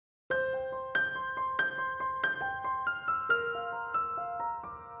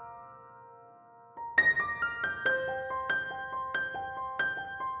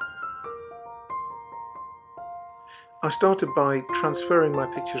I started by transferring my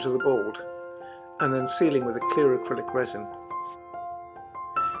picture to the board and then sealing with a clear acrylic resin.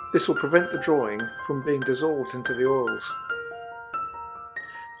 This will prevent the drawing from being dissolved into the oils.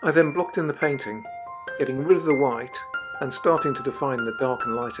 I then blocked in the painting, getting rid of the white and starting to define the dark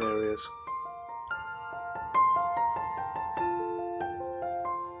and light areas.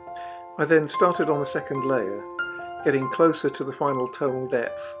 I then started on the second layer, getting closer to the final tonal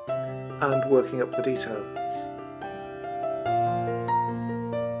depth and working up the detail.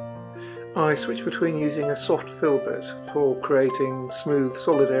 I switched between using a soft filbert for creating smooth,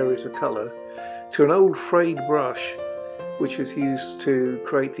 solid areas of colour to an old frayed brush which is used to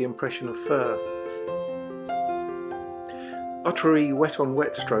create the impression of fur. Uttery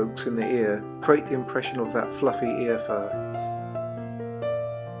wet-on-wet strokes in the ear create the impression of that fluffy ear fur.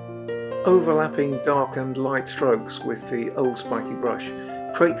 Overlapping dark and light strokes with the old spiky brush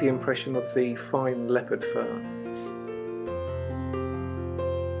create the impression of the fine leopard fur.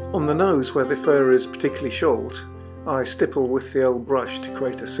 On the nose, where the fur is particularly short, I stipple with the old brush to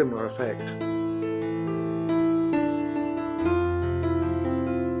create a similar effect.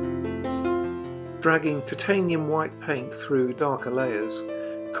 Dragging titanium white paint through darker layers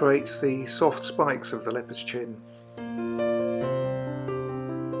creates the soft spikes of the leopard's chin.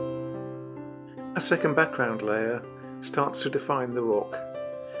 A second background layer starts to define the rock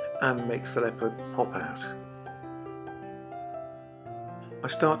and makes the leopard pop out. I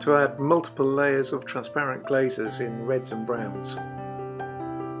start to add multiple layers of transparent glazes in reds and browns.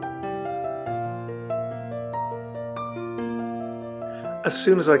 As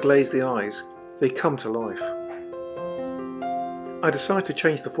soon as I glaze the eyes, they come to life. I decide to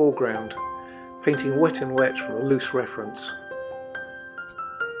change the foreground, painting wet and wet from a loose reference.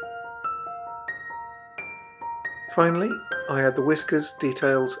 Finally, I add the whiskers,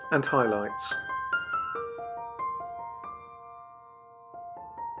 details and highlights.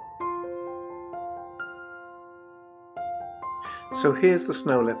 So here's the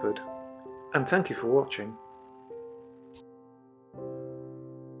snow leopard, and thank you for watching.